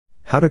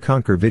How to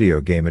conquer video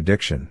game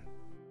addiction.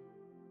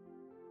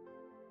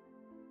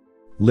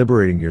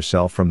 Liberating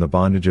yourself from the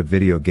bondage of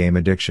video game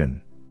addiction.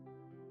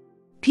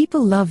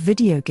 People love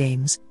video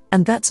games,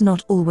 and that's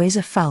not always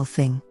a foul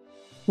thing.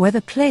 Whether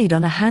played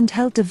on a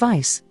handheld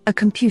device, a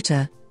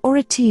computer, or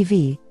a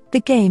TV, the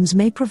games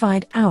may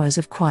provide hours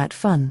of quiet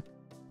fun.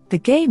 The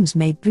games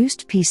may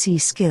boost PC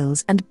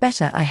skills and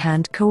better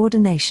eye-hand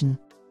coordination.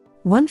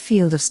 One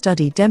field of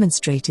study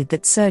demonstrated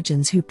that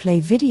surgeons who play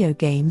video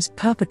games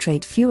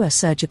perpetrate fewer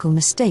surgical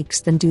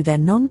mistakes than do their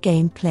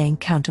non-game playing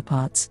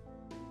counterparts.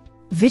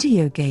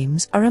 Video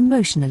games are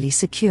emotionally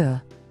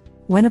secure.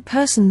 When a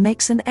person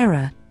makes an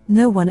error,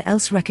 no one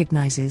else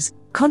recognizes,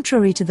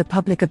 contrary to the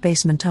public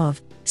abasement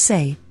of,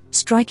 say,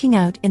 striking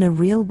out in a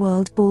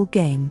real-world ball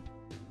game.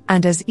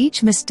 And as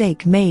each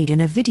mistake made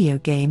in a video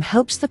game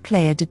helps the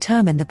player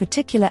determine the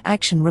particular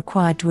action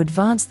required to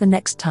advance the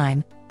next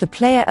time, the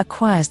player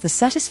acquires the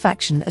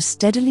satisfaction of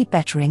steadily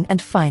bettering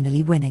and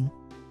finally winning.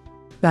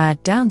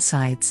 Bad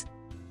downsides.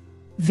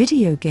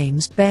 Video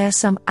games bear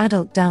some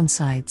adult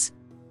downsides.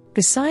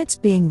 Besides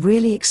being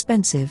really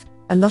expensive,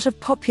 a lot of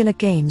popular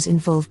games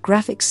involve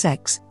graphic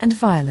sex and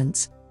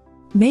violence.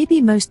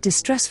 Maybe most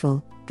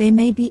distressful, they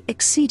may be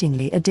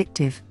exceedingly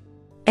addictive.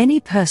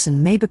 Any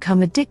person may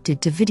become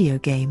addicted to video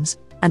games,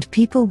 and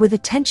people with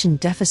attention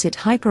deficit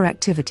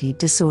hyperactivity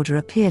disorder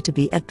appear to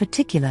be at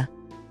particular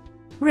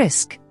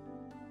risk.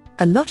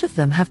 A lot of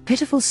them have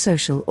pitiful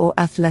social or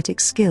athletic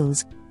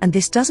skills, and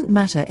this doesn't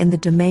matter in the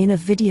domain of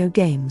video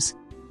games.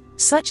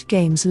 Such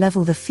games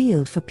level the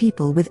field for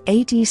people with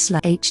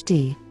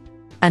ADHD.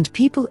 And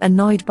people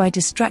annoyed by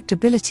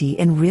distractibility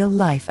in real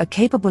life are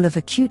capable of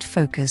acute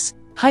focus,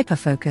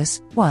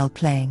 hyperfocus, while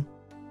playing.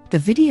 The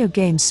video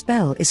game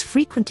spell is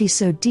frequently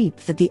so deep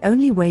that the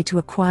only way to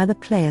acquire the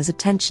player's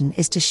attention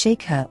is to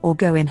shake her or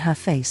go in her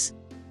face.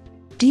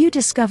 Do you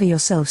discover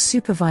yourself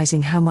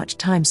supervising how much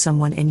time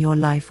someone in your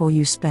life or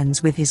you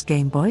spends with his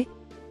Game Boy?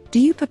 Do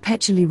you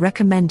perpetually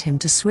recommend him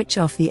to switch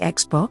off the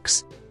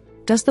Xbox?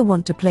 Does the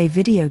want to play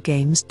video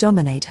games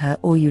dominate her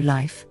or you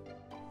life?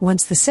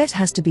 Once the set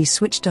has to be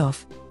switched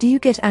off, do you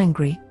get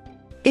angry?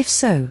 If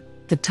so,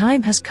 the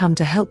time has come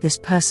to help this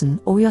person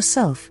or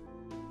yourself.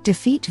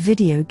 Defeat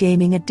video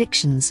gaming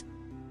addictions.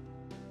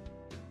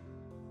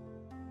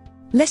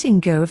 Letting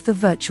go of the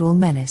virtual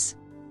menace.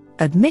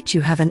 Admit you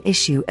have an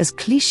issue, as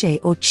cliché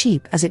or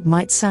cheap as it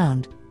might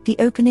sound. The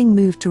opening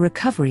move to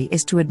recovery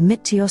is to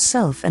admit to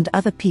yourself and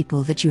other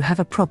people that you have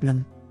a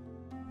problem.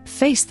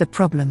 Face the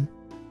problem.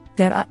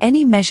 There are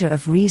any measure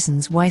of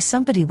reasons why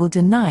somebody will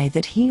deny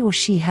that he or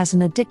she has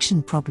an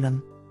addiction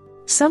problem.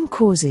 Some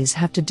causes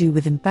have to do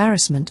with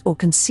embarrassment or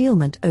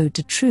concealment owed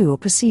to true or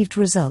perceived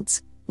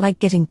results, like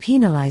getting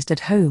penalized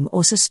at home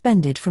or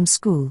suspended from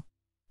school.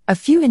 A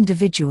few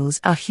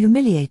individuals are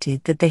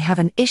humiliated that they have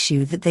an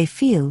issue that they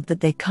feel that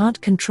they can't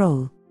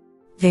control.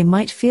 They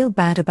might feel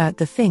bad about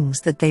the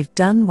things that they've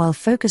done while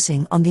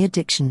focusing on the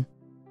addiction.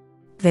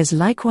 There's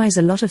likewise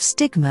a lot of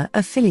stigma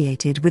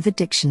affiliated with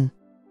addiction.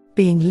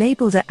 Being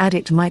labeled an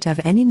addict might have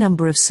any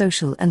number of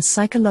social and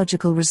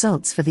psychological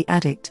results for the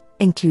addict,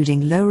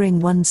 including lowering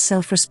one's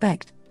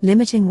self-respect,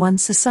 limiting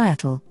one's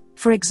societal,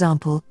 for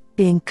example,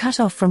 being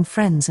cut off from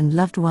friends and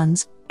loved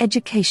ones,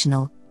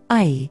 educational,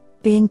 i.e.,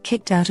 being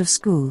kicked out of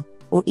school,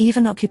 or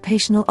even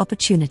occupational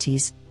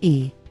opportunities,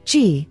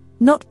 e.g.,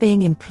 not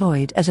being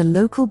employed at a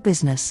local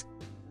business.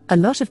 A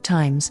lot of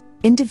times,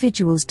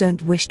 individuals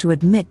don't wish to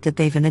admit that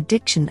they've an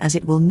addiction, as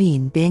it will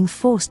mean being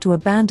forced to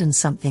abandon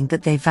something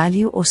that they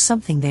value or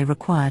something they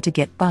require to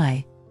get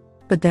by.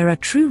 But there are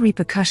true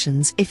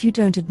repercussions if you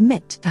don't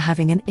admit to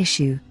having an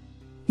issue.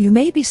 You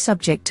may be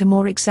subject to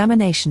more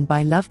examination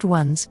by loved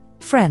ones,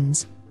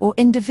 friends, or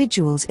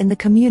individuals in the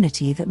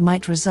community that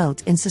might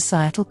result in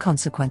societal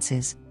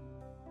consequences.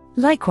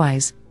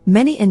 Likewise,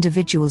 many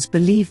individuals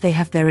believe they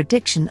have their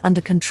addiction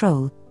under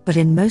control, but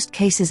in most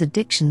cases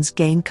addictions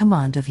gain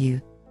command of you.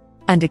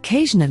 And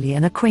occasionally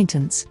an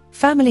acquaintance,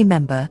 family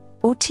member,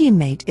 or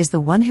teammate is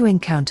the one who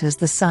encounters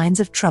the signs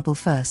of trouble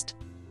first.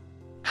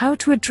 How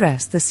to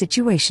address the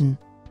situation?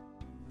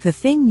 The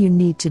thing you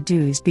need to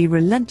do is be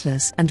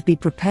relentless and be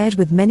prepared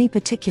with many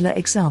particular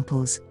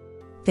examples.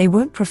 They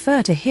won't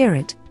prefer to hear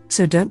it,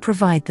 so don't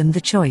provide them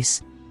the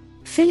choice.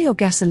 Fill your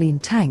gasoline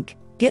tank,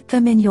 get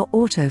them in your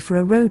auto for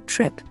a road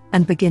trip,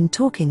 and begin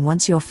talking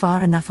once you're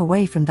far enough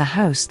away from the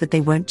house that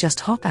they won't just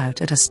hop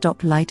out at a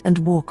stoplight and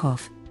walk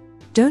off.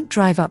 Don't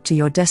drive up to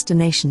your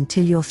destination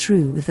till you're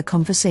through with the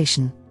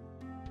conversation.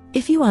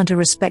 If you aren't a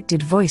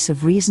respected voice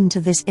of reason to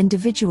this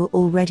individual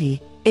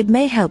already, it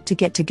may help to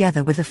get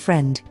together with a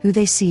friend who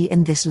they see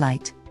in this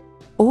light.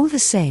 All the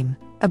same,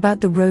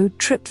 about the road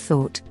trip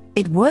thought,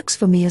 it works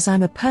for me as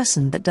I'm a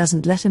person that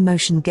doesn't let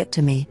emotion get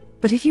to me,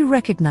 but if you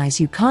recognize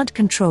you can't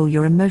control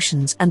your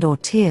emotions and or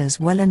tears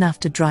well enough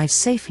to drive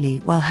safely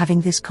while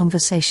having this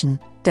conversation,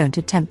 don't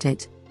attempt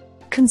it.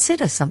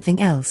 Consider something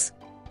else.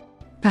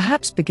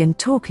 Perhaps begin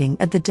talking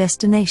at the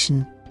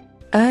destination.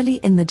 Early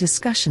in the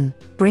discussion,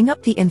 bring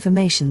up the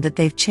information that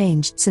they've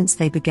changed since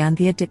they began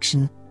the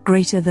addiction,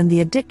 greater than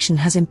the addiction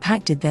has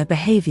impacted their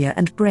behavior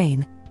and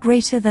brain,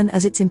 greater than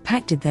as it's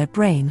impacted their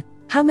brain,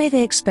 how may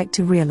they expect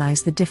to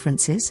realize the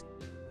differences?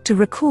 To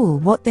recall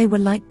what they were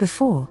like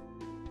before.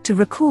 To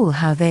recall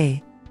how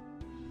they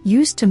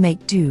used to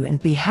make do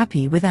and be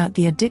happy without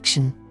the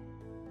addiction.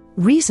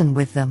 Reason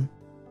with them.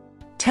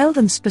 Tell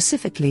them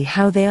specifically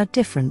how they are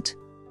different.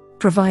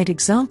 Provide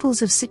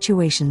examples of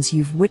situations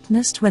you've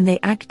witnessed when they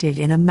acted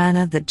in a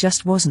manner that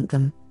just wasn't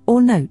them,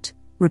 or note,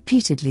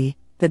 repeatedly,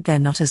 that they're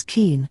not as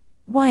keen,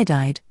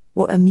 wide-eyed,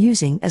 or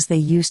amusing as they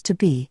used to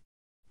be.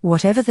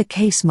 Whatever the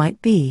case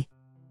might be.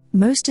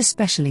 Most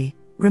especially,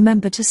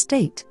 remember to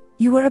state,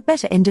 you were a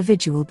better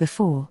individual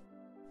before.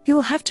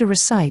 You'll have to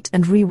recite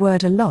and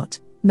reword a lot,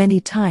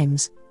 many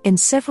times, in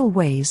several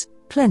ways,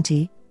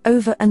 plenty,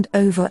 over and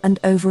over and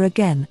over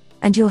again,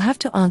 and you'll have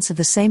to answer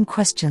the same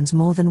questions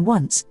more than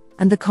once,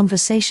 and the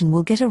conversation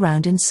will get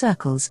around in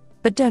circles,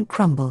 but don't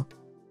crumble.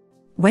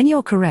 When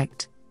you're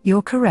correct,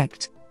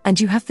 and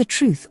you have the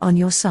truth on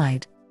your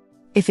side.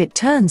 If it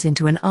turns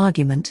into an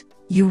argument,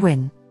 you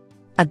win.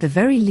 At the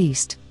very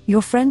least,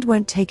 your friend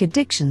won't take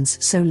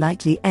addictions so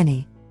lightly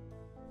any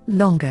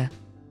longer.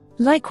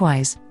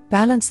 Likewise,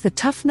 balance the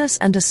toughness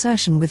and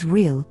assertion with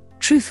real,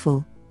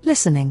 truthful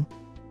listening.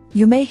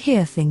 You may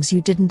hear things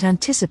you didn't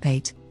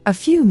anticipate. A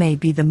few may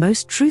be the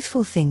most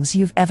truthful things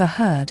you've ever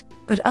heard,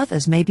 but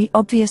others may be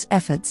obvious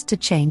efforts to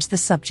change the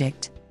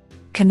subject.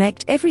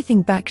 Connect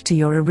everything back to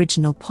your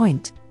original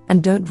point,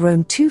 and don't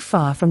roam too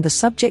far from the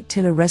subject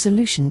till a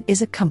resolution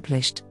is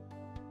accomplished.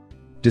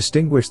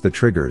 Distinguish the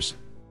triggers.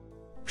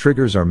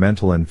 Triggers are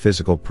mental and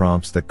physical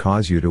prompts that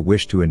cause you to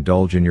wish to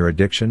indulge in your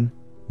addiction,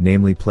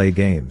 namely play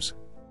games.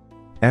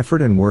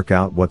 Effort and work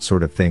out what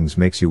sort of things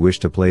makes you wish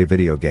to play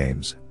video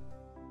games.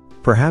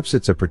 Perhaps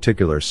it's a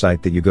particular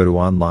site that you go to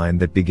online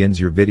that begins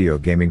your video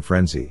gaming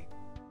frenzy.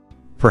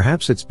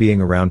 Perhaps it's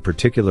being around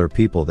particular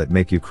people that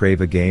make you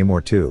crave a game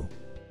or two.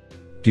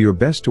 Do your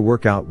best to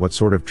work out what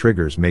sort of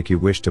triggers make you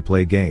wish to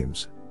play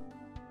games.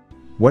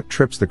 What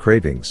trips the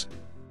cravings?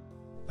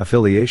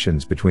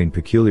 Affiliations between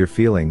peculiar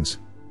feelings,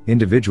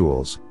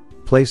 individuals,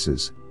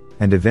 places,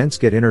 and events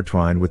get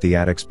intertwined with the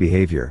addict's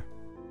behavior.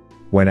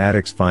 When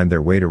addicts find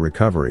their way to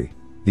recovery,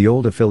 the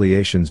old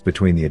affiliations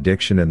between the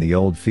addiction and the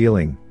old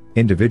feeling,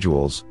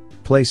 individuals,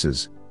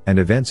 places, and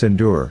events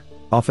endure,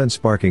 often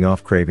sparking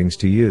off cravings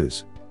to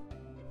use.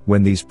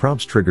 When these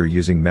prompts trigger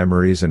using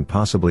memories and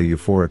possibly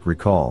euphoric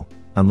recall,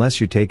 unless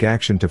you take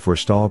action to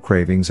forestall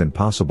cravings and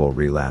possible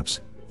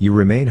relapse, you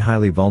remain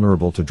highly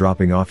vulnerable to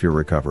dropping off your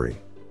recovery.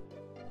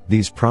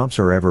 These prompts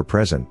are ever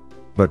present,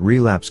 but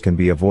relapse can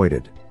be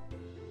avoided.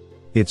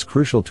 It's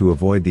crucial to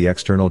avoid the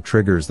external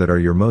triggers that are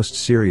your most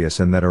serious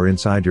and that are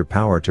inside your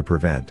power to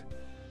prevent.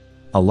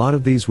 A lot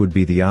of these would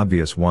be the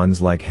obvious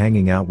ones like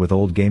hanging out with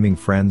old gaming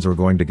friends or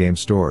going to game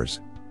stores.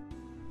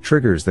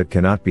 Triggers that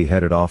cannot be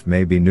headed off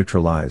may be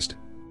neutralized.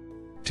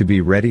 To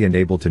be ready and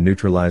able to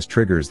neutralize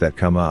triggers that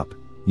come up,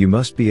 you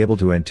must be able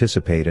to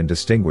anticipate and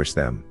distinguish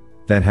them,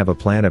 then have a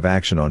plan of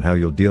action on how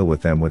you'll deal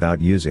with them without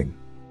using.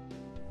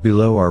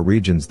 Below are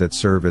regions that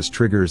serve as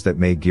triggers that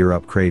may gear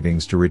up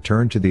cravings to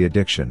return to the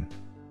addiction.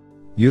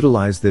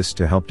 Utilize this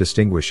to help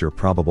distinguish your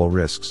probable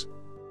risks.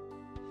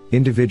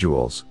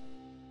 Individuals.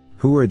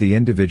 Who are the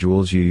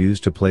individuals you use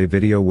to play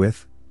video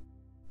with?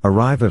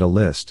 Arrive at a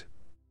list.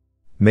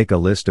 Make a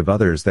list of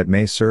others that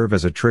may serve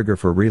as a trigger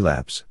for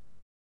relapse.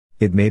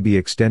 It may be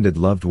extended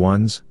loved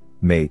ones,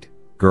 mate,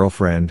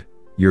 girlfriend,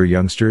 your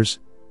youngsters,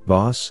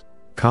 boss,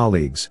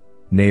 colleagues,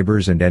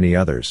 neighbors, and any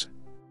others.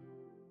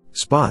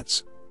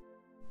 Spots.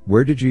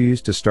 Where did you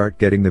use to start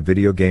getting the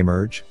video game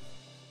urge?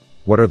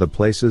 What are the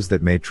places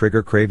that may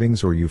trigger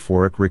cravings or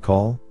euphoric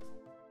recall?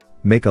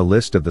 Make a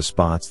list of the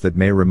spots that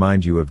may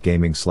remind you of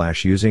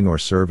gaming/using or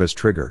serve as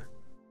trigger.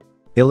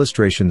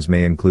 Illustrations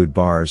may include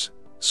bars,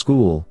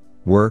 school,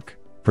 work,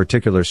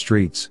 particular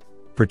streets,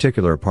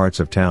 particular parts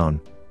of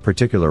town,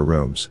 particular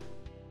rooms.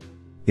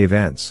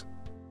 Events.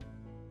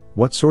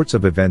 What sorts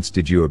of events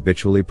did you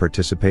habitually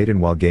participate in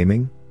while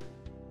gaming?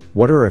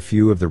 What are a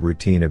few of the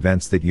routine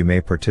events that you may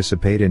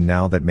participate in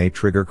now that may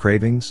trigger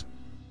cravings?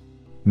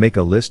 Make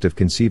a list of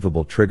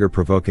conceivable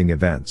trigger-provoking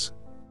events.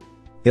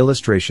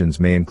 Illustrations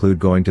may include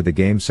going to the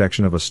game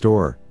section of a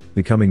store,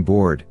 becoming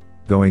bored,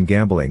 going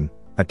gambling,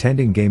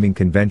 attending gaming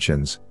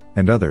conventions,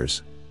 and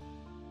others.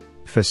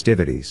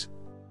 Festivities.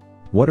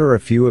 What are a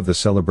few of the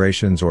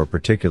celebrations or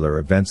particular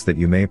events that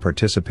you may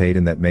participate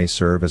in that may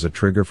serve as a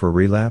trigger for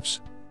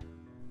relapse?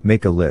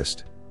 Make a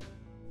list.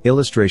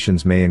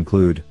 Illustrations may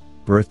include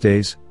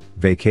birthdays,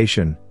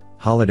 vacation,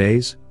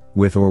 holidays,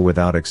 with or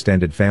without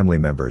extended family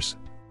members,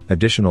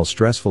 additional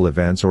stressful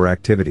events or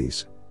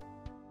activities.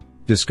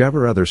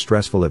 Discover other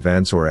stressful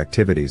events or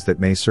activities that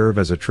may serve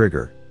as a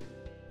trigger.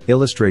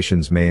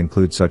 Illustrations may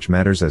include such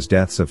matters as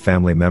deaths of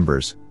family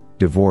members,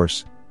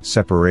 divorce,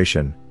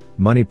 separation,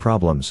 money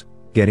problems,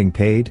 getting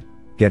paid,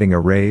 getting a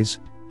raise,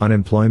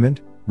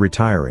 unemployment,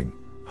 retiring,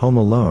 home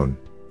alone,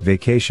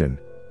 vacation,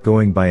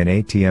 going by an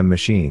ATM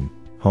machine,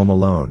 home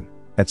alone,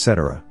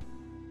 etc.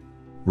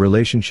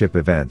 Relationship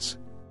events.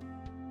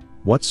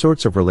 What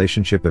sorts of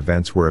relationship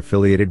events were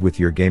affiliated with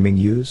your gaming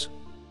use?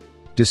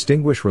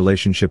 Distinguish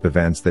relationship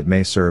events that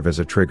may serve as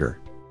a trigger.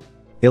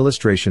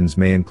 Illustrations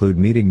may include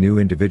meeting new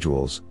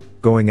individuals,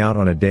 going out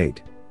on a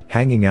date,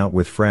 hanging out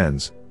with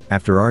friends,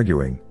 after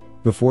arguing,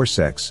 before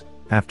sex,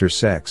 after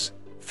sex,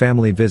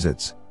 family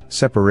visits,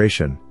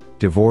 separation,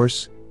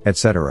 divorce,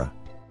 etc.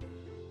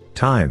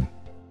 Time.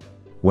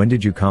 When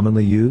did you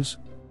commonly use?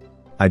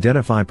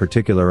 Identify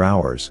particular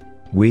hours,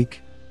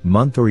 week,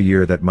 month or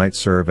year that might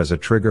serve as a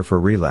trigger for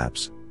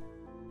relapse.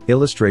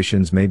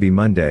 Illustrations may be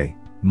Monday,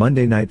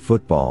 Monday night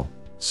football,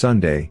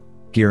 Sunday,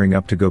 gearing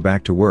up to go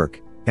back to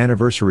work,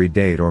 anniversary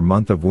date or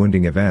month of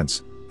wounding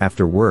events,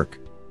 after work,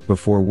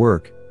 before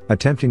work,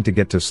 attempting to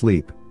get to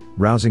sleep,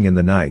 rousing in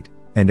the night,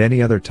 and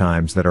any other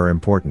times that are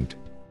important.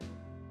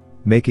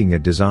 Making a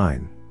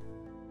design.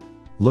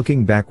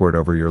 Looking backward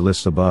over your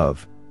lists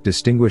above,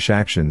 distinguish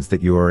actions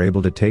that you are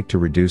able to take to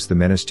reduce the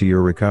menace to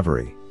your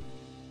recovery.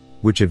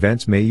 Which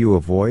events may you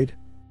avoid?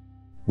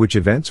 Which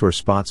events or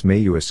spots may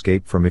you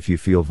escape from if you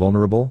feel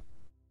vulnerable?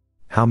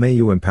 How may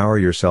you empower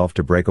yourself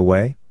to break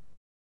away?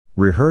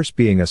 Rehearse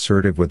being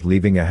assertive with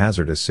leaving a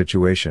hazardous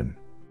situation.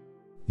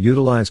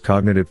 Utilize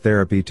cognitive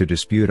therapy to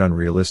dispute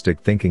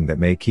unrealistic thinking that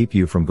may keep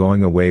you from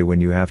going away when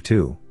you have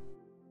to.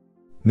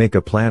 Make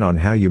a plan on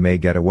how you may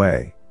get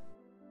away.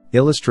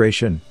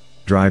 Illustration: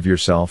 drive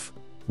yourself,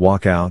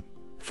 walk out,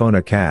 phone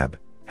a cab,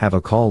 have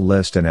a call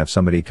list and have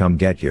somebody come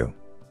get you.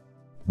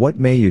 What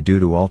may you do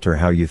to alter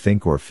how you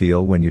think or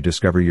feel when you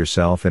discover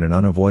yourself in an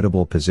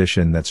unavoidable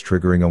position that's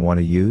triggering a want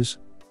to use?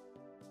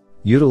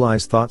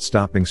 Utilize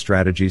thought-stopping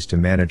strategies to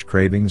manage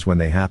cravings when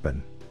they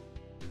happen.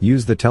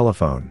 Use the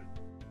telephone.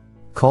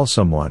 Call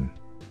someone.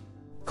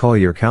 Call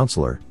your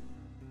counselor.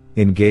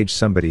 Engage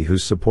somebody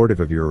who's supportive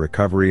of your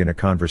recovery in a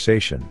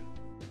conversation.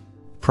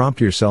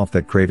 Prompt yourself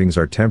that cravings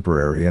are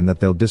temporary and that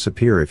they'll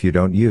disappear if you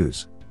don't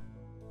use.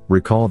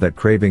 Recall that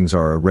cravings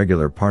are a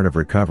regular part of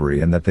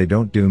recovery and that they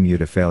don't doom you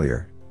to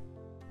failure.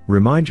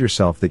 Remind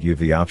yourself that you've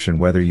the option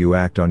whether you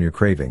act on your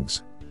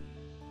cravings.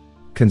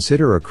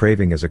 Consider a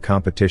craving as a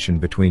competition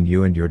between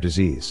you and your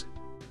disease.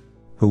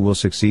 Who will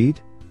succeed?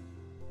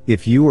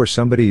 If you or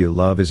somebody you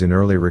love is in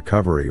early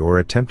recovery or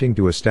attempting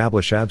to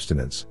establish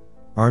abstinence,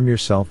 arm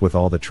yourself with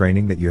all the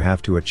training that you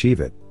have to achieve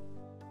it.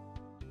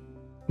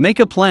 Make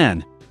a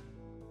plan.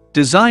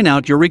 Design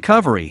out your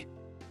recovery.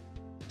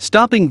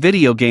 Stopping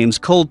video games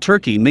cold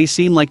turkey may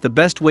seem like the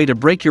best way to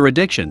break your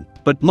addiction,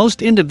 but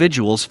most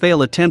individuals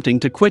fail attempting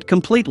to quit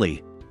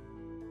completely.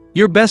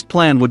 Your best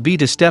plan would be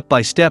to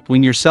step-by-step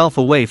wean yourself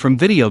away from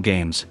video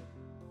games.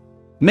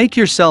 Make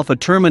yourself a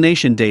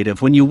termination date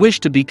of when you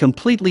wish to be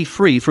completely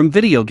free from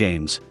video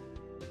games.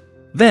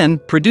 Then,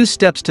 produce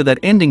steps to that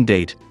ending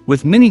date,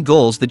 with mini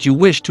goals that you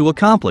wish to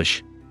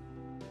accomplish.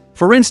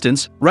 For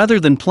instance, rather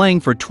than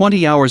playing for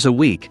 20 hours a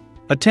week,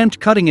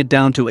 attempt cutting it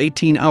down to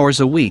 18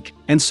 hours a week,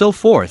 and so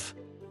forth.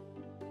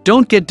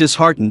 Don't get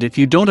disheartened if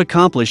you don't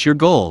accomplish your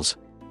goals.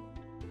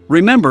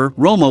 Remember,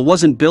 Roma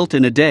wasn't built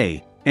in a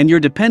day, and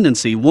your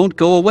dependency won't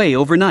go away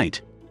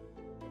overnight.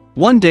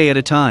 One day at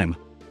a time.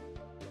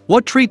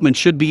 What treatment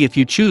should be if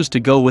you choose to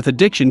go with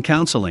addiction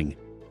counseling?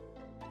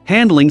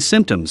 Handling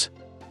symptoms.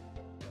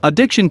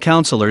 Addiction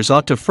counselors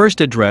ought to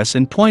first address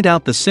and point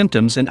out the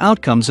symptoms and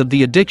outcomes of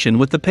the addiction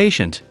with the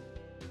patient.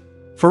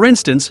 For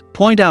instance,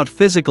 point out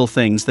physical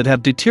things that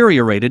have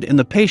deteriorated in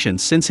the patient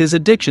since his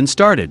addiction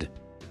started.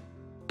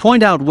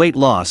 Point out weight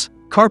loss,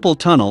 carpal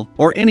tunnel,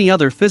 or any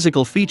other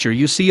physical feature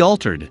you see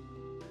altered.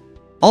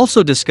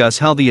 Also discuss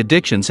how the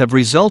addictions have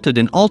resulted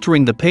in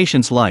altering the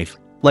patient's life,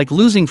 like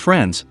losing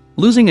friends,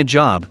 losing a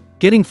job,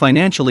 getting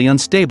financially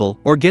unstable,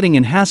 or getting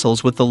in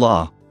hassles with the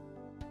law.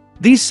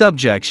 These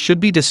subjects should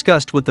be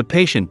discussed with the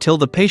patient till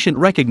the patient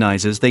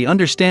recognizes they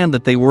understand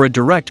that they were a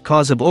direct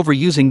cause of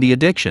overusing the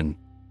addiction.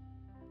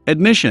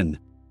 Admission.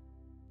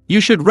 You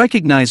should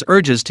recognize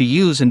urges to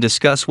use and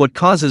discuss what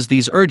causes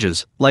these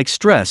urges, like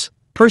stress,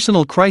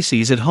 personal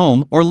crises at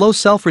home, or low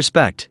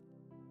self-respect.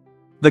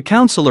 The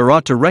counselor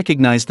ought to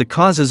recognize the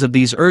causes of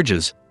these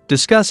urges,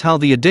 discuss how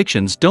the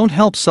addictions don't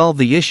help solve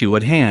the issue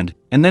at hand,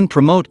 and then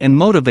promote and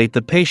motivate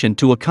the patient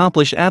to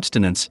accomplish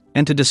abstinence,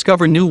 and to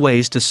discover new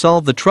ways to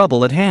solve the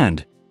trouble at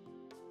hand.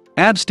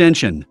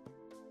 Abstention.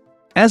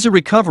 As a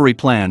recovery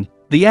plan,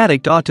 the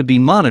addict ought to be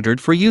monitored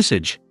for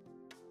usage.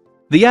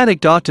 The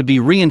addict ought to be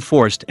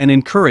reinforced and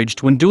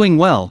encouraged when doing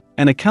well,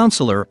 and a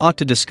counselor ought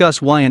to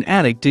discuss why an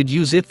addict did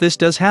use if this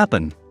does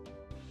happen.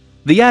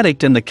 The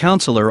addict and the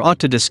counselor ought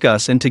to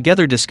discuss and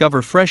together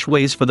discover fresh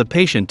ways for the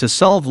patient to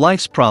solve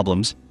life's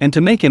problems and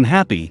to make him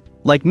happy,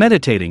 like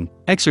meditating,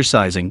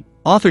 exercising,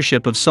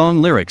 authorship of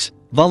song lyrics,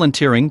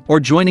 volunteering,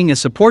 or joining a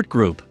support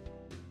group.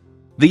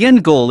 The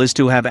end goal is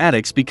to have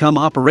addicts become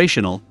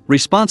operational,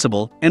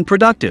 responsible, and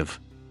productive.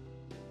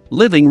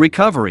 Living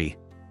recovery.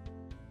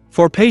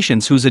 For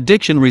patients whose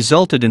addiction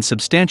resulted in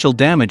substantial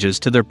damages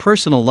to their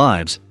personal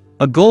lives,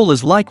 a goal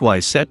is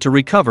likewise set to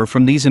recover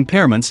from these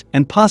impairments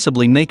and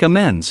possibly make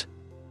amends.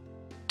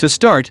 To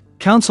start,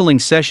 counseling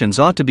sessions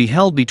ought to be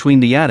held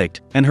between the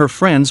addict and her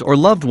friends or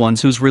loved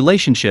ones whose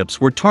relationships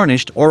were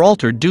tarnished or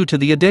altered due to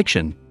the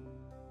addiction.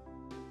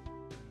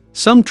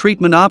 Some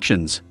treatment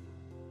options.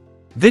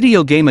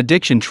 Video game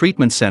addiction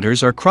treatment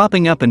centers are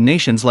cropping up in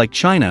nations like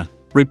China,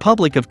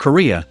 Republic of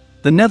Korea,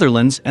 the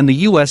Netherlands and the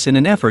US in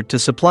an effort to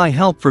supply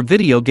help for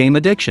video game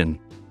addiction.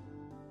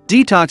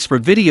 Detox for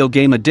Video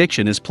Game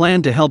Addiction is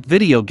planned to help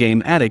video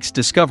game addicts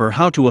discover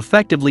how to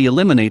effectively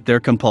eliminate their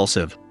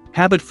compulsive,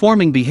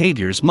 habit-forming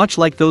behaviors much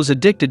like those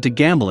addicted to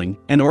gambling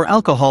and/or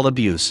alcohol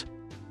abuse.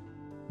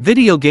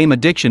 Video game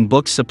addiction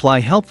books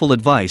supply helpful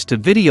advice to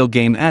video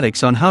game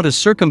addicts on how to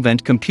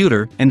circumvent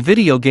computer and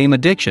video game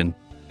addiction,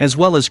 as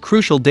well as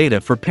crucial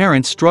data for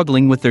parents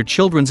struggling with their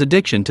children's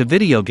addiction to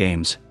video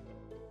games.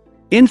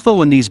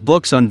 Info in these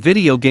books on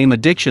video game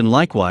addiction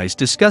likewise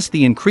discuss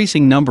the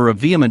increasing number of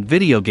vehement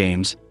video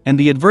games and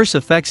the adverse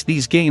effects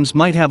these games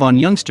might have on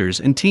youngsters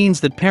and teens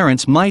that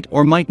parents might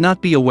or might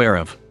not be aware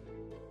of.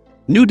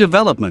 New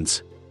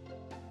developments.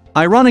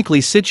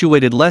 Ironically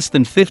situated less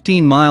than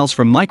 15 miles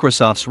from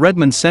Microsoft's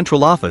Redmond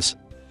central office,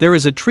 there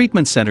is a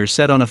treatment center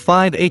set on a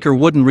 5-acre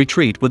wooden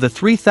retreat with a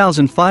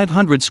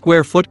 3,500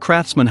 square foot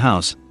craftsman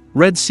house,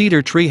 red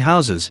cedar tree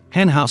houses,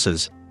 hen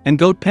houses, and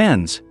goat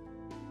pens.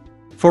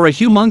 For a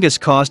humongous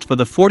cost for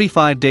the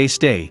 45-day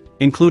stay,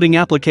 including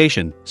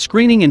application,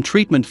 screening and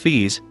treatment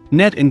fees,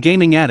 net and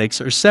gaming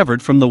addicts are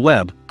severed from the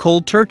web,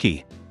 cold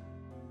turkey.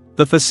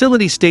 The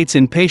facility states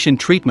inpatient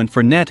treatment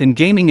for net and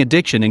gaming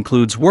addiction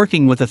includes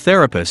working with a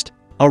therapist,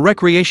 a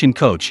recreation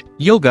coach,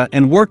 yoga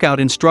and workout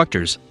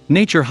instructors,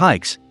 nature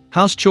hikes,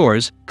 house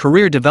chores,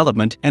 career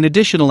development and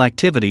additional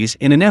activities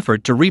in an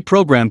effort to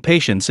reprogram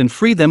patients and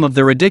free them of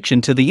their addiction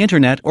to the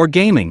internet or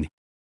gaming.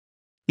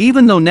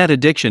 Even though net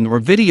addiction or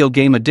video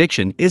game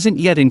addiction isn't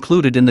yet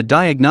included in the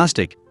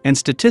Diagnostic and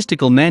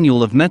Statistical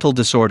Manual of Mental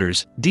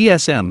Disorders,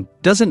 DSM,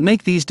 doesn't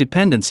make these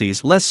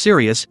dependencies less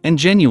serious and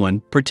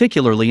genuine,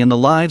 particularly in the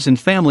lives and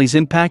families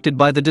impacted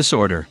by the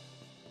disorder.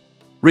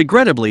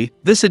 Regrettably,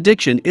 this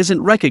addiction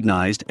isn't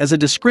recognized as a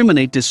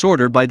discriminate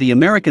disorder by the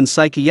American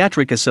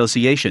Psychiatric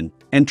Association,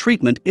 and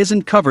treatment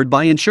isn't covered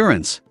by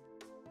insurance.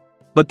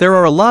 But there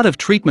are a lot of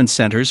treatment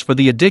centers for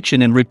the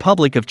addiction in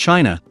Republic of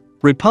China,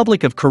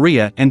 Republic of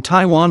Korea and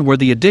Taiwan where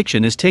the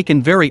addiction is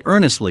taken very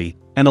earnestly,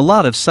 and a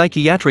lot of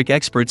psychiatric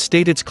experts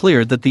state it's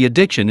clear that the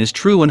addiction is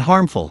true and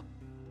harmful.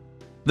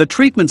 The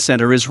treatment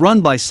center is run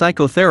by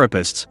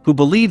psychotherapists who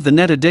believe the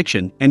net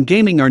addiction and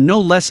gaming are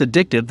no less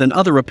addictive than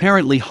other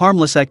apparently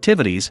harmless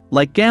activities,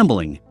 like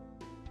gambling.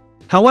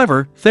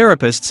 However,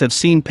 therapists have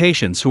seen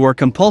patients who are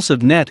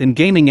compulsive net and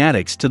gaming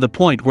addicts to the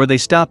point where they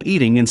stop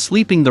eating and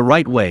sleeping the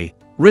right way,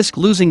 risk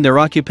losing their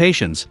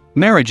occupations,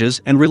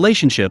 marriages and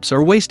relationships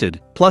are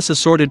wasted, plus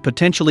assorted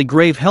potentially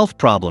grave health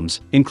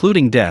problems,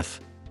 including death.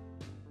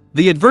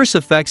 The adverse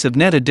effects of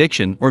net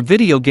addiction or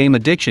video game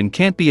addiction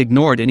can't be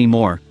ignored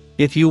anymore.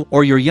 If you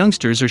or your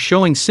youngsters are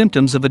showing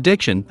symptoms of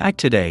addiction, act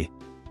today.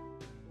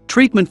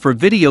 Treatment for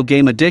video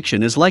game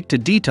addiction is like to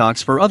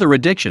detox for other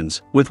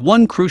addictions, with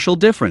one crucial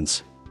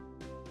difference.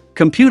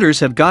 Computers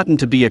have gotten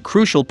to be a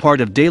crucial part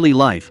of daily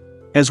life,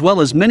 as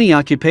well as many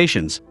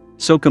occupations,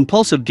 so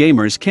compulsive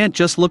gamers can't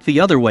just look the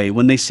other way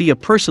when they see a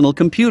personal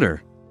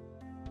computer.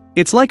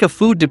 It's like a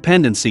food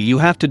dependency, you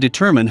have to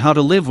determine how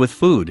to live with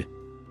food.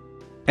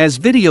 As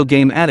video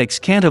game addicts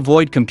can't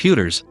avoid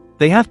computers,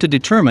 they have to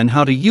determine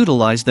how to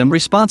utilize them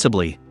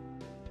responsibly.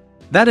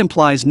 That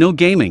implies no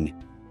gaming.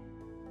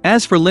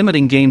 As for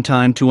limiting game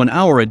time to an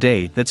hour a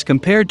day, that's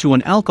compared to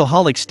an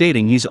alcoholic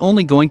stating he's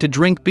only going to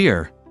drink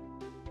beer.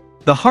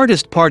 The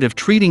hardest part of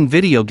treating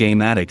video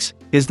game addicts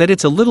is that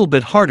it's a little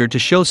bit harder to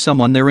show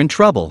someone they're in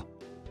trouble.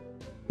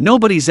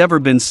 Nobody's ever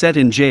been set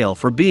in jail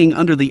for being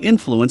under the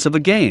influence of a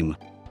game.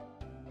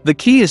 The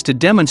key is to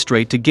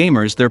demonstrate to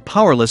gamers they're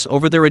powerless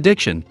over their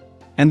addiction,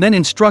 and then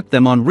instruct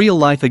them on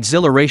real-life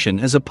exhilaration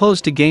as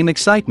opposed to game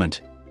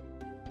excitement.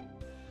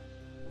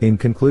 In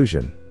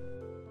conclusion,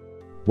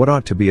 what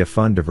ought to be a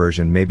fun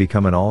diversion may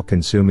become an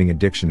all-consuming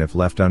addiction if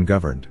left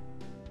ungoverned.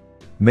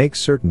 Make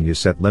certain you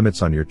set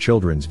limits on your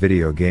children's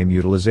video game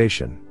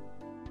utilization.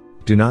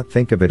 Do not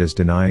think of it as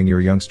denying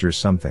your youngsters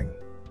something.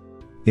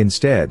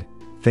 Instead,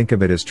 think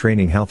of it as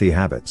training healthy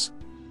habits.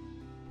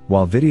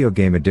 While video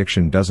game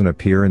addiction doesn't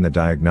appear in the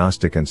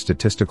Diagnostic and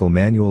Statistical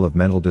Manual of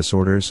Mental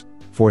Disorders,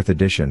 4th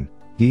edition,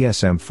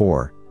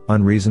 DSM-4,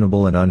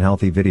 unreasonable and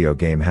unhealthy video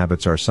game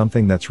habits are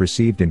something that's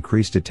received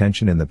increased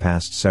attention in the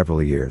past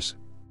several years.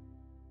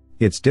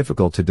 It's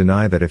difficult to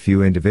deny that a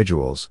few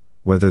individuals,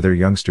 whether they're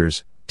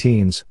youngsters,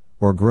 teens,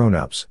 or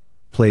grown-ups,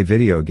 play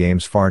video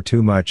games far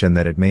too much and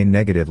that it may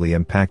negatively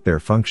impact their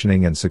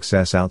functioning and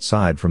success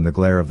outside from the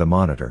glare of the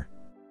monitor.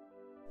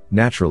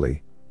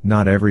 Naturally,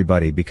 not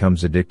everybody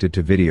becomes addicted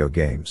to video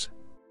games.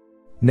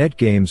 Net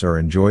games are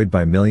enjoyed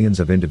by millions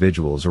of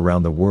individuals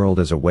around the world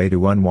as a way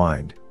to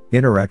unwind,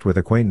 interact with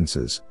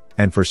acquaintances,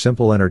 and for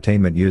simple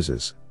entertainment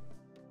uses.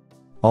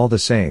 All the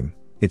same,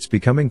 it's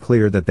becoming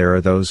clear that there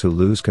are those who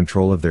lose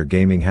control of their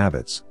gaming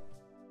habits.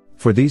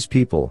 For these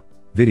people,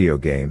 video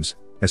games,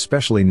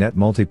 especially net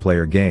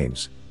multiplayer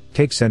games,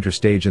 take center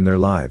stage in their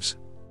lives.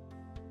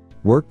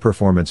 Work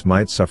performance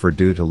might suffer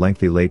due to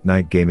lengthy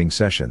late-night gaming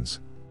sessions.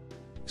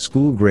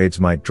 School grades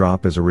might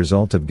drop as a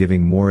result of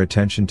giving more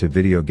attention to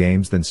video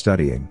games than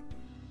studying.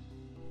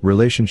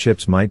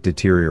 Relationships might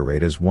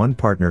deteriorate as one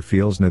partner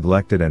feels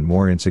neglected and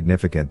more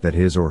insignificant than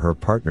his or her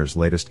partner's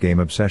latest game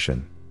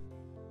obsession.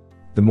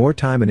 The more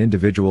time an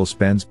individual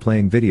spends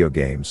playing video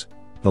games,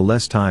 the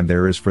less time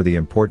there is for the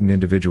important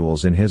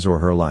individuals in his or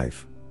her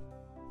life.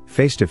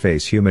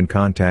 Face-to-face human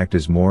contact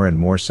is more and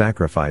more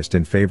sacrificed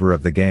in favor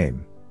of the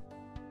game.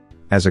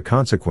 As a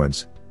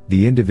consequence,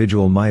 the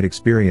individual might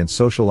experience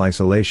social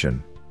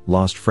isolation,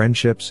 lost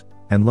friendships,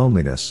 and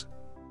loneliness.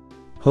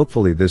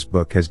 Hopefully this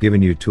book has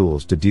given you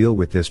tools to deal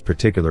with this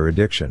particular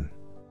addiction.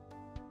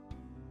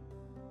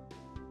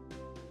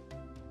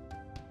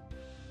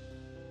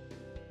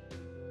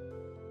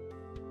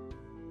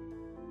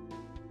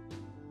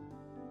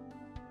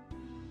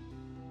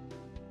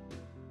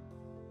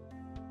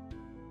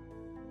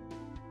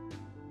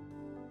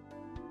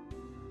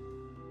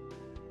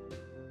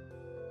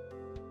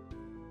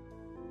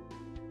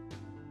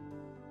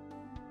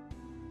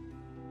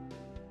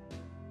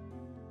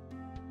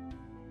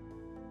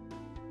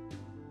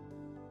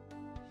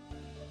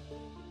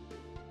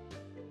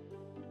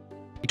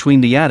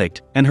 Between the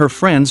addict and her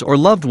friends or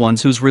loved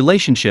ones whose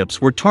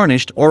relationships were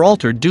tarnished or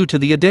altered due to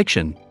the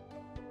addiction.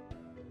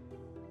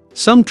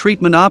 Some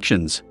treatment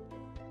options.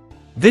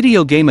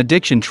 Video game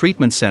addiction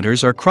treatment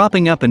centers are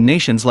cropping up in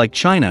nations like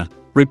China,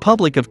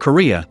 Republic of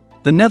Korea,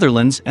 the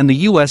Netherlands and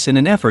the US in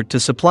an effort to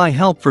supply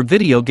help for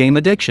video game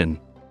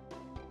addiction.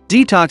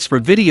 Detox for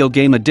Video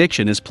Game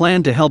Addiction is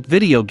planned to help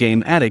video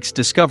game addicts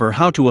discover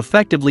how to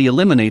effectively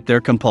eliminate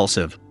their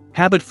compulsive,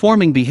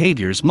 habit-forming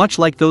behaviors much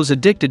like those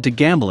addicted to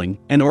gambling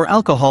and/or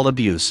alcohol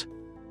abuse.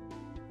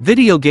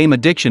 Video game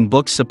addiction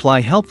books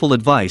supply helpful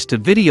advice to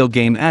video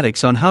game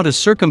addicts on how to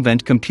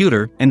circumvent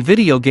computer and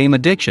video game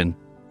addiction,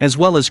 as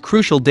well as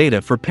crucial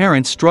data for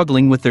parents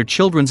struggling with their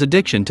children's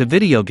addiction to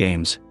video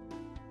games.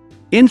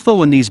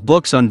 Info in these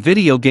books on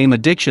video game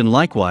addiction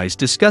likewise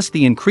discuss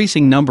the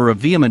increasing number of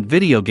vehement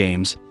video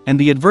games and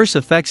the adverse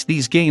effects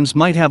these games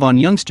might have on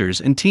youngsters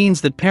and teens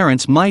that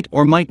parents might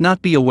or might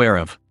not be aware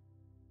of.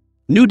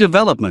 New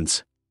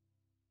developments.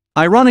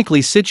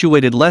 Ironically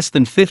situated less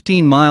than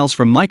 15 miles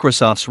from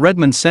Microsoft's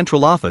Redmond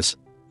central office,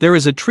 there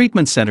is a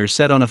treatment center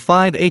set on a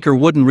 5-acre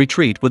wooden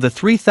retreat with a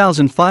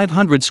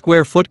 3,500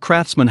 square foot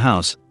craftsman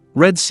house,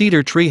 red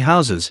cedar tree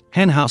houses,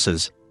 hen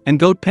houses, and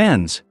goat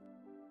pens.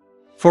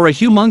 For a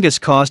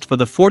humongous cost for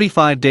the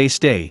 45-day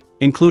stay,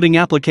 including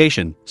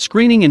application,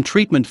 screening and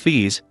treatment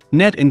fees,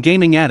 net and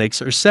gaming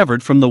addicts are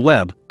severed from the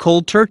web,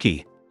 cold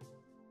turkey.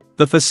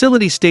 The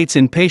facility states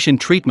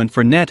inpatient treatment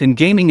for net and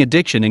gaming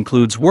addiction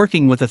includes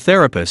working with a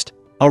therapist,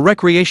 a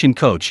recreation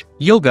coach,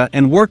 yoga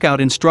and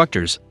workout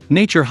instructors,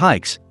 nature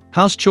hikes,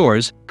 house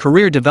chores,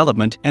 career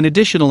development and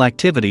additional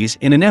activities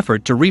in an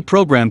effort to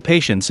reprogram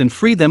patients and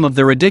free them of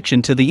their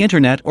addiction to the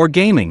internet or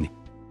gaming.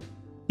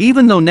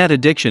 Even though net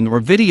addiction or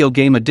video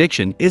game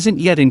addiction isn't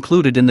yet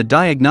included in the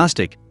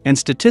Diagnostic and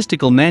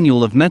Statistical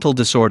Manual of Mental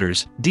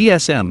Disorders,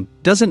 DSM,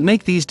 doesn't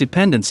make these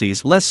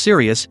dependencies less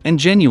serious and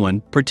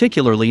genuine,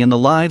 particularly in the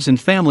lives and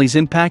families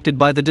impacted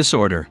by the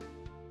disorder.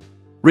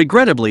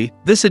 Regrettably,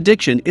 this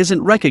addiction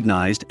isn't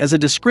recognized as a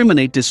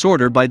discriminate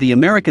disorder by the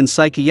American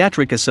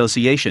Psychiatric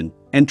Association,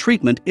 and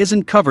treatment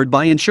isn't covered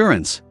by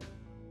insurance.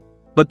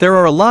 But there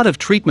are a lot of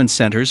treatment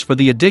centers for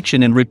the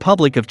addiction in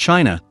Republic of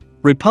China,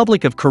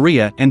 Republic of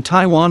Korea and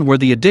Taiwan where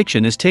the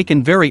addiction is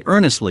taken very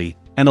earnestly,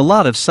 and a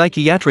lot of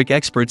psychiatric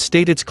experts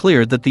state it's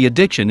clear that the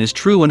addiction is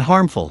true and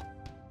harmful.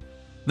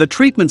 The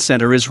treatment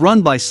center is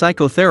run by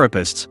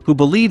psychotherapists who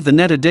believe the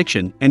net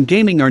addiction and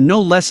gaming are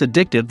no less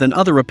addictive than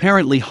other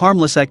apparently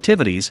harmless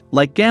activities,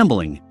 like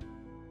gambling.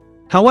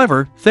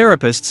 However,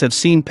 therapists have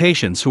seen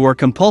patients who are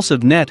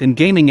compulsive net and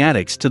gaming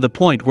addicts to the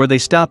point where they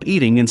stop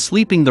eating and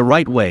sleeping the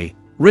right way,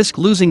 risk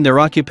losing their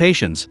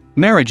occupations,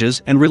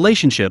 marriages and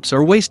relationships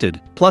are wasted,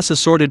 plus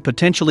assorted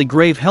potentially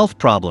grave health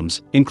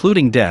problems,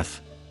 including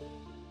death.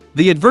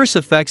 The adverse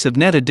effects of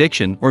net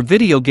addiction or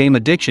video game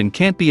addiction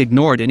can't be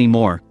ignored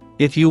anymore.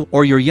 If you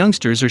or your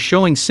youngsters are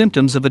showing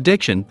symptoms of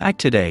addiction, act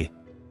today.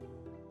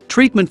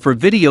 Treatment for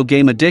video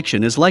game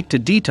addiction is like to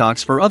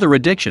detox for other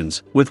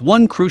addictions, with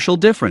one crucial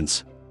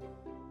difference.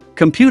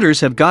 Computers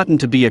have gotten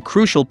to be a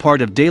crucial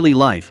part of daily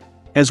life,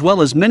 as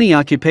well as many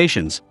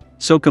occupations,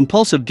 so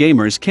compulsive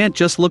gamers can't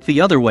just look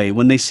the other way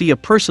when they see a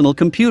personal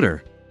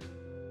computer.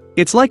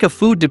 It's like a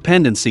food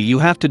dependency, you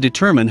have to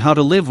determine how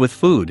to live with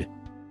food.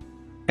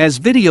 As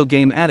video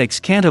game addicts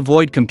can't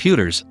avoid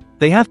computers,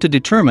 they have to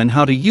determine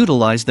how to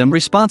utilize them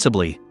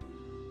responsibly.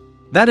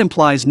 That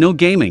implies no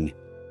gaming.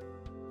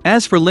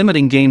 As for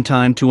limiting game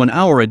time to an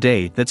hour a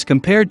day, that's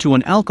compared to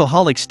an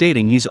alcoholic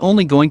stating he's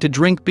only going to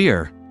drink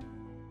beer.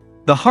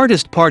 The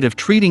hardest part of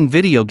treating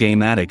video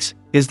game addicts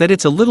is that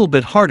it's a little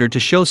bit harder to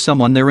show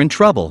someone they're in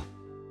trouble.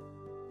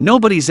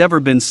 Nobody's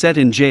ever been set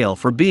in jail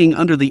for being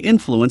under the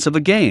influence of a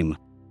game.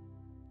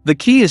 The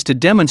key is to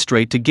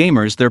demonstrate to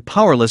gamers they're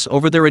powerless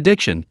over their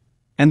addiction,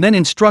 and then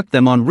instruct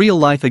them on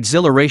real-life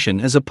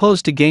exhilaration as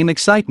opposed to game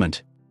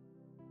excitement.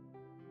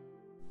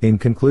 In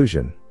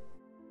conclusion,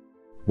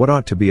 what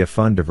ought to be a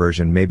fun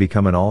diversion may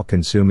become an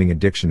all-consuming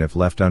addiction if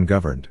left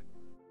ungoverned.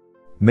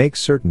 Make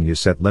certain you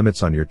set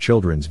limits on your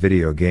children's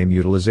video game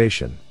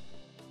utilization.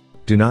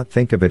 Do not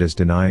think of it as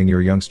denying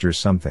your youngsters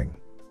something.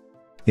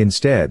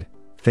 Instead,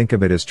 think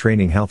of it as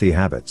training healthy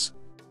habits.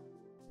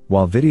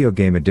 While video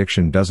game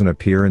addiction doesn't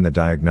appear in the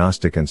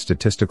Diagnostic and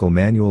Statistical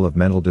Manual of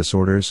Mental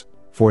Disorders,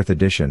 4th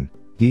edition,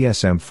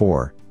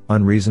 DSM-4,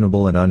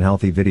 unreasonable and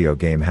unhealthy video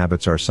game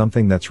habits are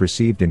something that's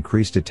received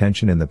increased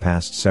attention in the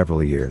past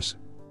several years.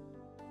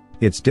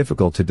 It's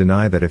difficult to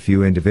deny that a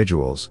few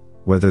individuals,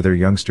 whether they're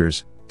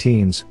youngsters,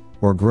 teens,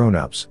 or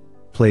grown-ups,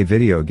 play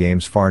video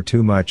games far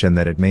too much and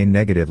that it may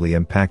negatively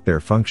impact their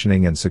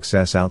functioning and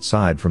success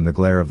outside from the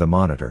glare of the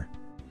monitor.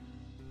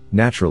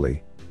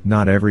 Naturally,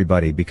 not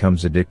everybody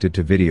becomes addicted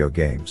to video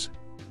games.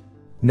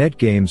 Net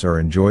games are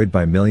enjoyed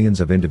by millions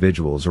of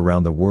individuals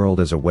around the world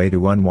as a way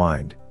to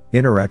unwind,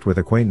 interact with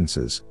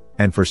acquaintances,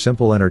 and for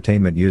simple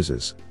entertainment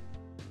uses.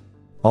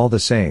 All the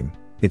same,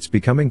 it's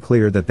becoming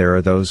clear that there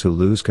are those who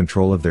lose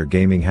control of their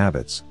gaming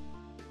habits.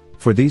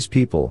 For these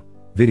people,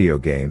 video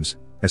games,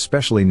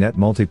 especially net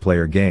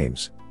multiplayer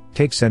games,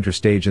 take center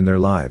stage in their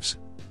lives.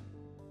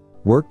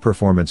 Work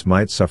performance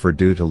might suffer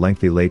due to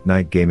lengthy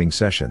late-night gaming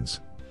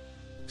sessions.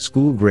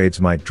 School grades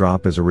might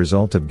drop as a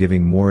result of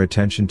giving more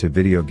attention to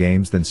video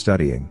games than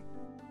studying.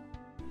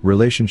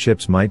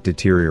 Relationships might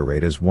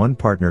deteriorate as one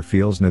partner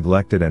feels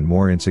neglected and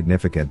more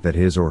insignificant than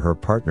his or her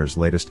partner's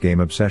latest game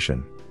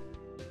obsession.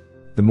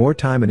 The more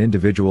time an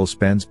individual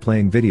spends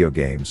playing video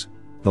games,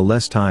 the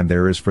less time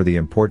there is for the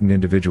important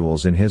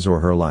individuals in his or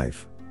her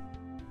life.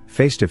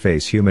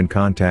 Face-to-face human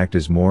contact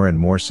is more and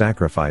more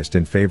sacrificed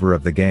in favor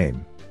of the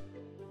game.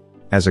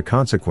 As a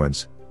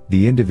consequence,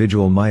 the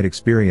individual might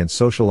experience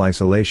social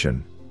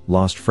isolation,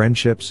 lost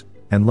friendships,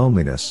 and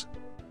loneliness.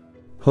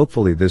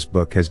 Hopefully this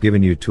book has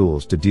given you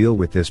tools to deal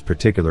with this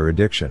particular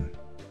addiction.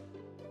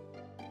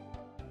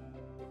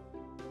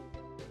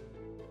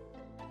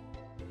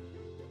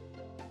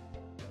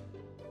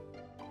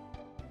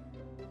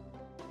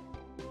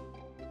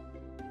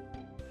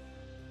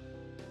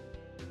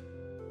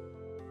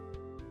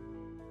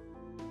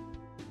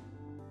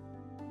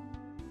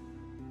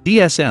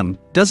 DSM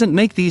doesn't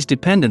make these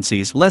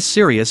dependencies less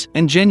serious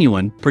and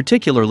genuine,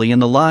 particularly in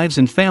the lives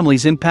and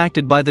families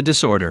impacted by the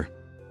disorder.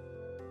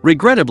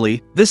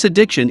 Regrettably, this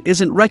addiction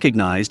isn't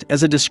recognized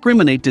as a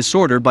discriminate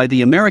disorder by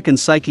the American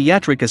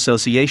Psychiatric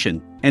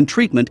Association, and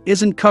treatment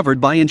isn't covered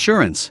by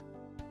insurance.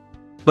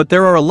 But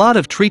there are a lot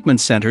of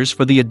treatment centers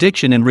for the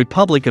addiction in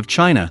Republic of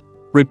China,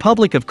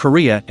 Republic of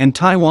Korea and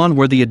Taiwan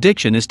where the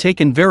addiction is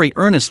taken very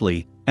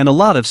earnestly, and a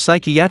lot of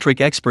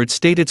psychiatric experts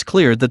state it's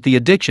clear that the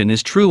addiction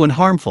is true and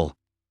harmful.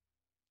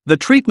 The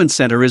treatment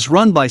center is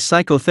run by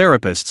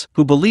psychotherapists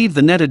who believe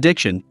the net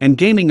addiction and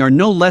gaming are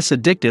no less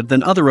addictive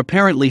than other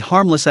apparently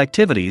harmless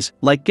activities,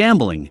 like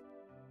gambling.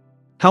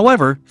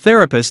 However,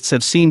 therapists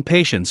have seen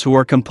patients who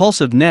are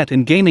compulsive net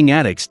and gaming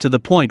addicts to the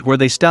point where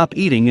they stop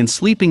eating and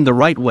sleeping the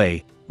right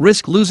way,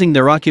 risk losing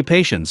their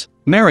occupations,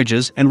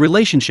 marriages and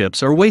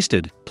relationships are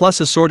wasted,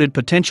 plus assorted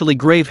potentially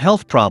grave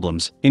health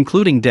problems,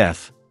 including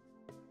death.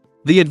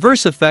 The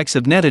adverse effects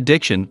of net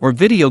addiction or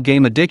video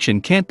game addiction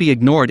can't be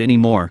ignored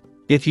anymore.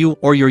 If you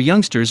or your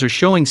youngsters are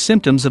showing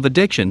symptoms of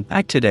addiction,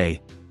 act today.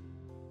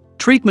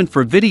 Treatment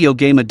for video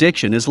game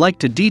addiction is like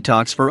to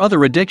detox for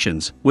other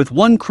addictions, with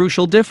one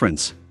crucial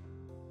difference.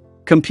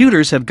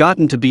 Computers have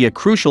gotten to be a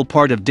crucial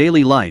part of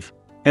daily life,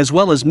 as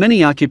well as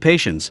many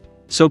occupations,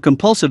 so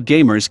compulsive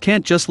gamers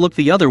can't just look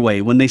the other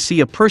way when they see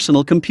a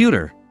personal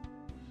computer.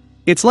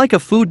 It's like a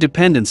food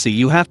dependency,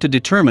 you have to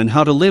determine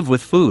how to live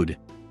with food.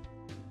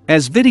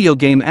 As video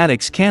game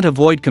addicts can't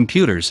avoid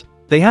computers,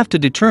 they have to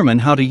determine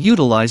how to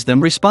utilize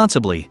them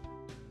responsibly.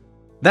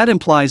 That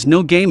implies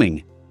no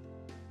gaming.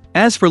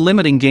 As for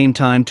limiting game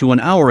time to an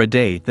hour a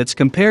day, that's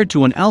compared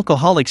to an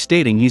alcoholic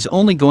stating he's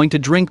only going to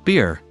drink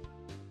beer.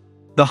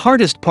 The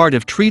hardest part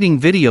of treating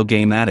video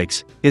game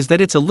addicts is that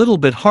it's a little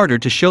bit harder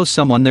to show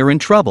someone they're in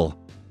trouble.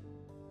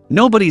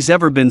 Nobody's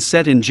ever been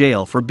set in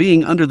jail for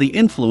being under the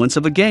influence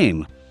of a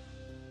game.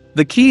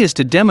 The key is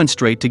to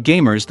demonstrate to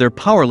gamers they're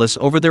powerless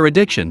over their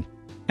addiction,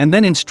 and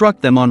then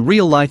instruct them on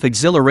real-life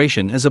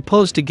exhilaration as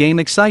opposed to game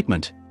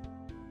excitement.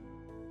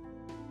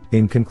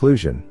 In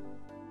conclusion,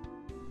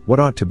 what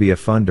ought to be a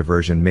fun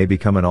diversion may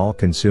become an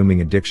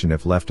all-consuming addiction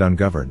if left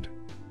ungoverned.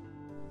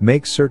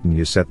 Make certain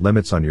you set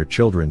limits on your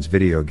children's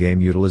video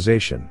game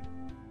utilization.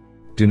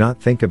 Do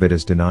not think of it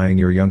as denying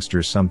your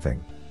youngsters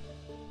something.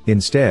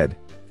 Instead,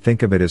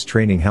 think of it as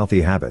training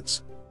healthy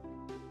habits.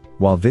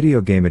 While video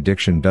game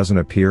addiction doesn't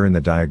appear in the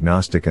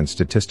Diagnostic and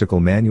Statistical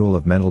Manual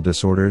of Mental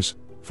Disorders,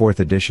 4th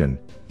edition,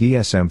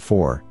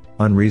 DSM-4,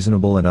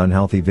 unreasonable and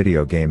unhealthy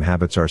video game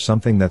habits are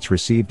something that's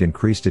received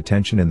increased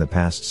attention in the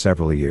past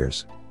several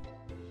years.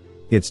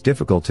 It's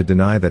difficult to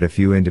deny that a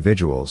few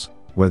individuals,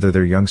 whether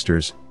they're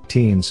youngsters,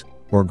 teens,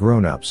 or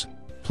grown-ups,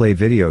 play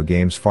video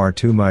games far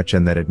too much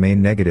and that it may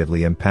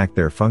negatively impact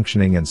their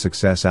functioning and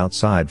success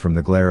outside from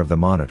the glare of the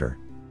monitor.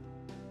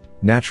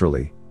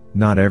 Naturally,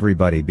 not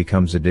everybody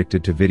becomes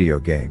addicted to video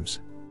games.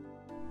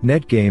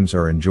 Net games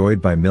are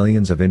enjoyed by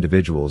millions of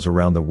individuals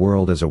around the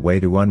world as a way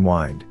to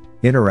unwind,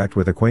 interact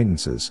with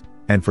acquaintances,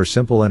 and for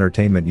simple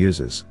entertainment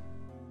uses.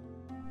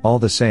 All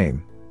the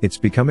same, it's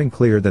becoming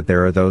clear that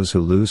there are those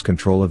who lose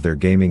control of their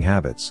gaming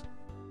habits.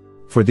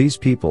 For these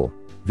people,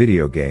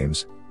 video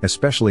games,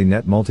 especially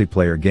net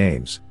multiplayer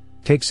games,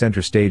 take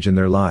center stage in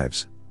their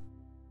lives.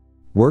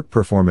 Work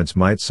performance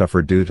might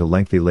suffer due to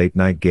lengthy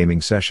late-night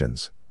gaming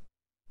sessions.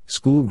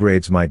 School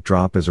grades might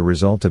drop as a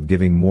result of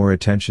giving more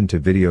attention to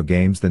video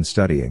games than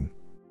studying.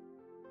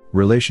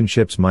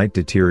 Relationships might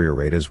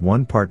deteriorate as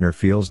one partner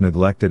feels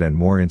neglected and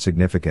more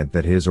insignificant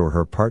than his or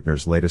her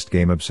partner's latest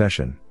game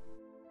obsession.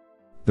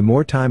 The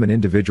more time an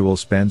individual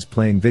spends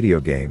playing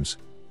video games,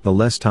 the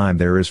less time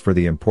there is for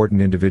the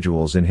important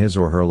individuals in his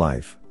or her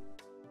life.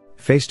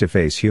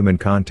 Face-to-face human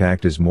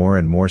contact is more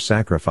and more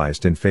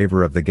sacrificed in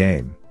favor of the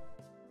game.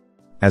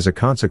 As a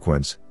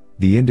consequence,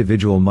 the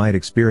individual might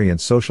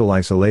experience social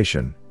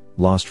isolation,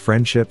 lost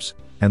friendships,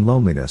 and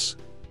loneliness.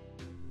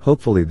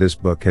 Hopefully this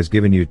book has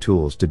given you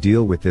tools to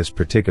deal with this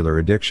particular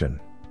addiction.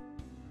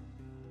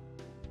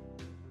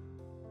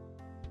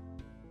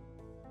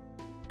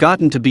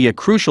 Gotten to be a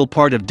crucial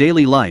part of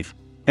daily life,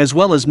 as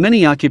well as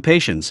many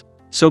occupations,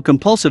 so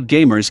compulsive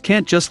gamers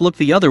can't just look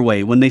the other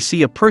way when they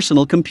see a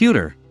personal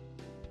computer.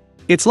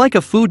 It's like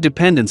a food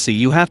dependency.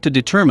 You have to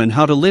determine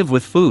how to live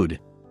with food.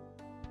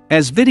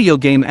 As video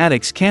game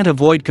addicts can't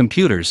avoid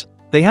computers,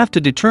 they have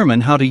to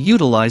determine how to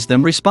utilize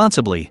them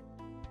responsibly.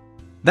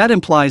 That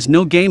implies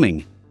no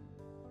gaming.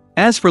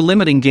 As for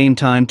limiting game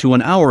time to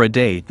an hour a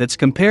day, that's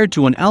compared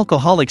to an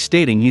alcoholic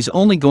stating he's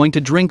only going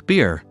to drink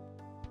beer.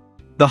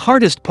 The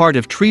hardest part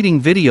of treating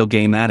video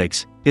game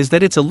addicts is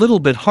that it's a little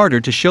bit harder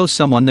to show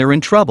someone they're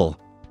in trouble.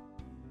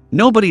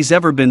 Nobody's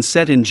ever been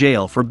set in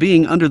jail for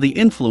being under the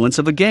influence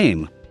of a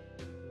game.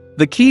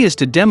 The key is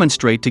to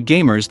demonstrate to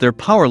gamers they're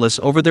powerless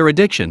over their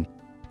addiction,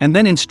 and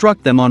then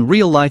instruct them on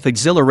real-life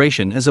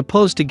exhilaration as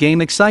opposed to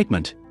game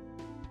excitement.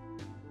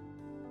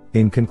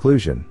 In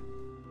conclusion,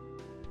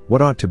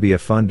 what ought to be a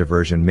fun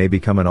diversion may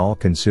become an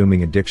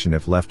all-consuming addiction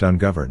if left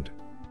ungoverned.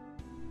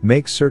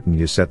 Make certain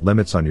you set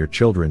limits on your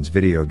children's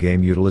video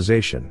game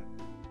utilization.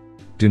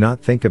 Do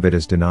not think of it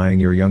as denying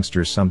your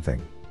youngsters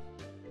something.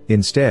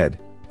 Instead,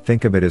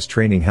 think of it as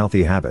training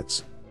healthy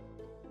habits.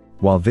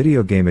 While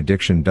video game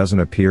addiction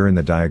doesn't appear in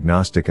the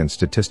Diagnostic and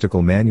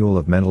Statistical Manual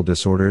of Mental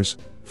Disorders,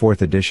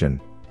 4th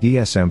edition,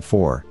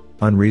 DSM-4,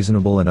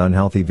 unreasonable and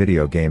unhealthy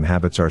video game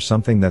habits are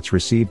something that's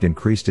received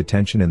increased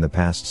attention in the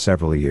past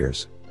several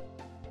years.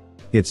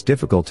 It's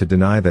difficult to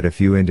deny that a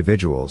few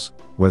individuals,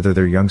 whether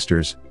they're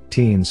youngsters,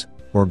 teens,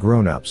 or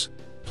grown-ups,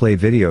 play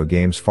video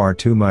games far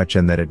too much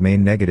and that it may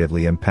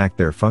negatively impact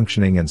their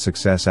functioning and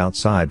success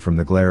outside from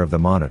the glare of the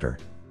monitor.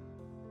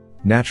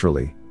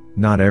 Naturally,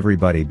 not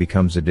everybody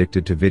becomes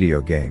addicted to video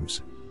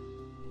games.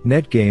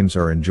 Net games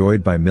are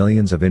enjoyed by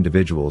millions of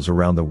individuals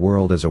around the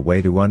world as a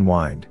way to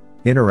unwind,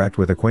 interact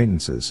with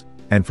acquaintances,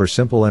 and for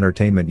simple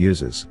entertainment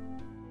uses.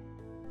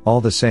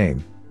 All the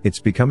same, it's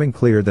becoming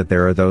clear that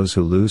there are those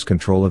who lose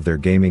control of their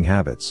gaming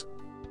habits.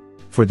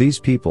 For these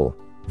people,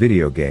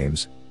 video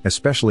games,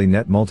 especially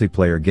net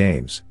multiplayer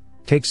games,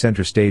 take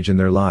center stage in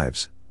their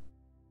lives.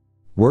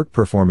 Work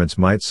performance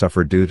might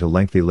suffer due to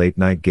lengthy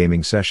late-night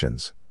gaming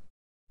sessions.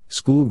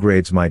 School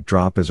grades might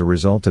drop as a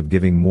result of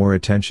giving more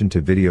attention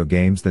to video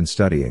games than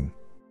studying.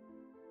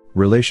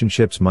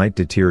 Relationships might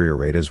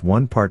deteriorate as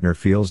one partner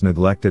feels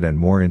neglected and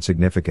more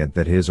insignificant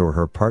than his or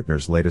her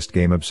partner's latest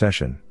game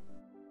obsession.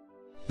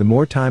 The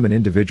more time an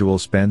individual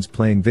spends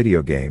playing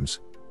video games,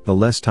 the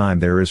less time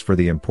there is for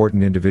the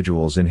important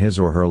individuals in his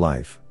or her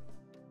life.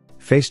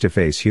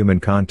 Face-to-face human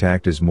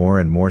contact is more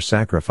and more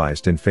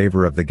sacrificed in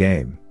favor of the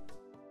game.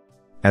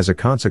 As a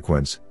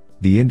consequence,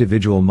 the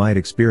individual might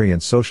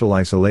experience social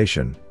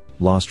isolation,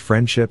 lost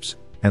friendships,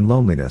 and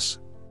loneliness.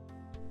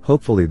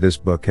 Hopefully this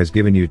book has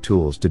given you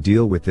tools to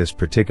deal with this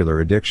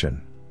particular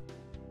addiction.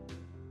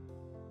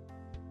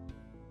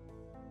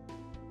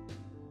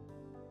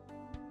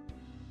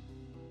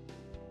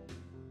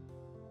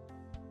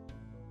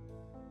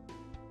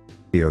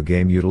 Video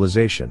game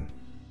utilization.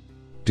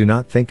 Do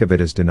not think of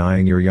it as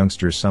denying your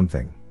youngsters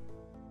something.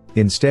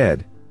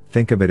 Instead,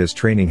 think of it as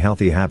training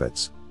healthy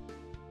habits.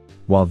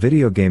 While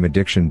video game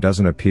addiction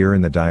doesn't appear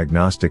in the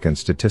Diagnostic and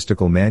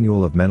Statistical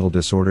Manual of Mental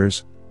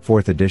Disorders,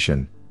 4th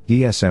edition,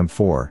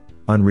 DSM-4,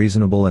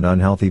 unreasonable and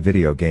unhealthy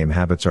video game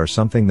habits are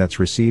something that's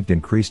received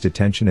increased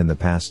attention in the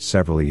past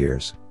several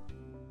years.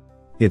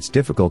 It's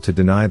difficult to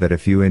deny that a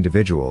few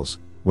individuals,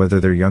 whether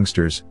they're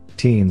youngsters,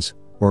 teens,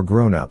 or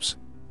grown-ups,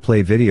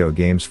 play video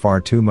games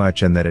far too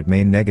much and that it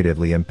may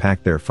negatively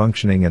impact their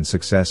functioning and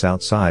success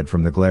outside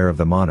from the glare of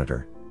the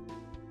monitor.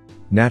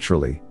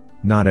 Naturally,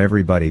 not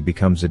everybody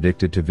becomes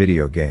addicted to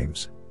video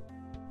games.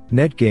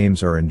 Net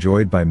games are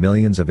enjoyed by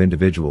millions of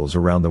individuals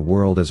around the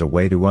world as a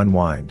way to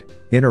unwind,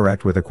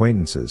 interact with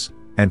acquaintances,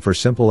 and for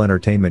simple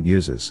entertainment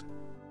uses.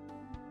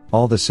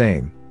 All the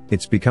same,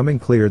 it's becoming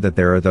clear that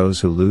there are those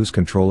who lose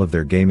control of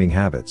their gaming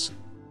habits.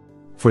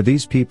 For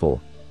these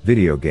people,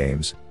 video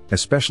games,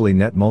 especially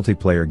net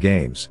multiplayer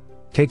games,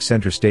 take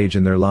center stage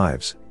in their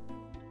lives.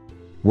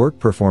 Work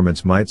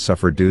performance might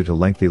suffer due to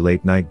lengthy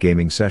late-night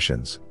gaming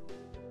sessions.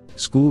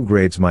 School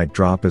grades might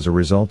drop as a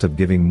result of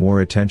giving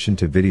more attention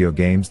to video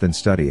games than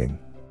studying.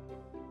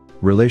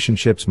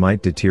 Relationships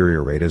might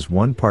deteriorate as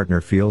one partner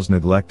feels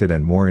neglected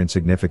and more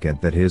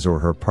insignificant than his or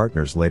her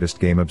partner's latest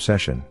game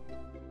obsession.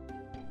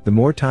 The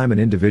more time an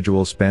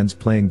individual spends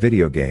playing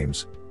video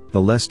games,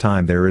 the less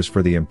time there is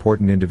for the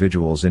important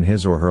individuals in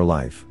his or her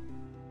life.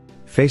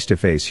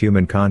 Face-to-face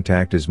human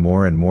contact is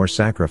more and more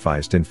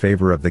sacrificed in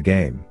favor of the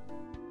game.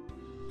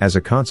 As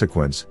a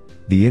consequence,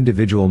 the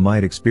individual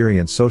might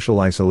experience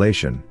social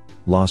isolation,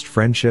 lost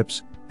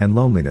friendships, and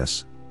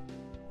loneliness.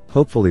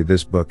 Hopefully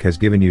this book has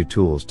given you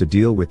tools to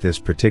deal with this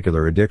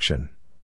particular addiction.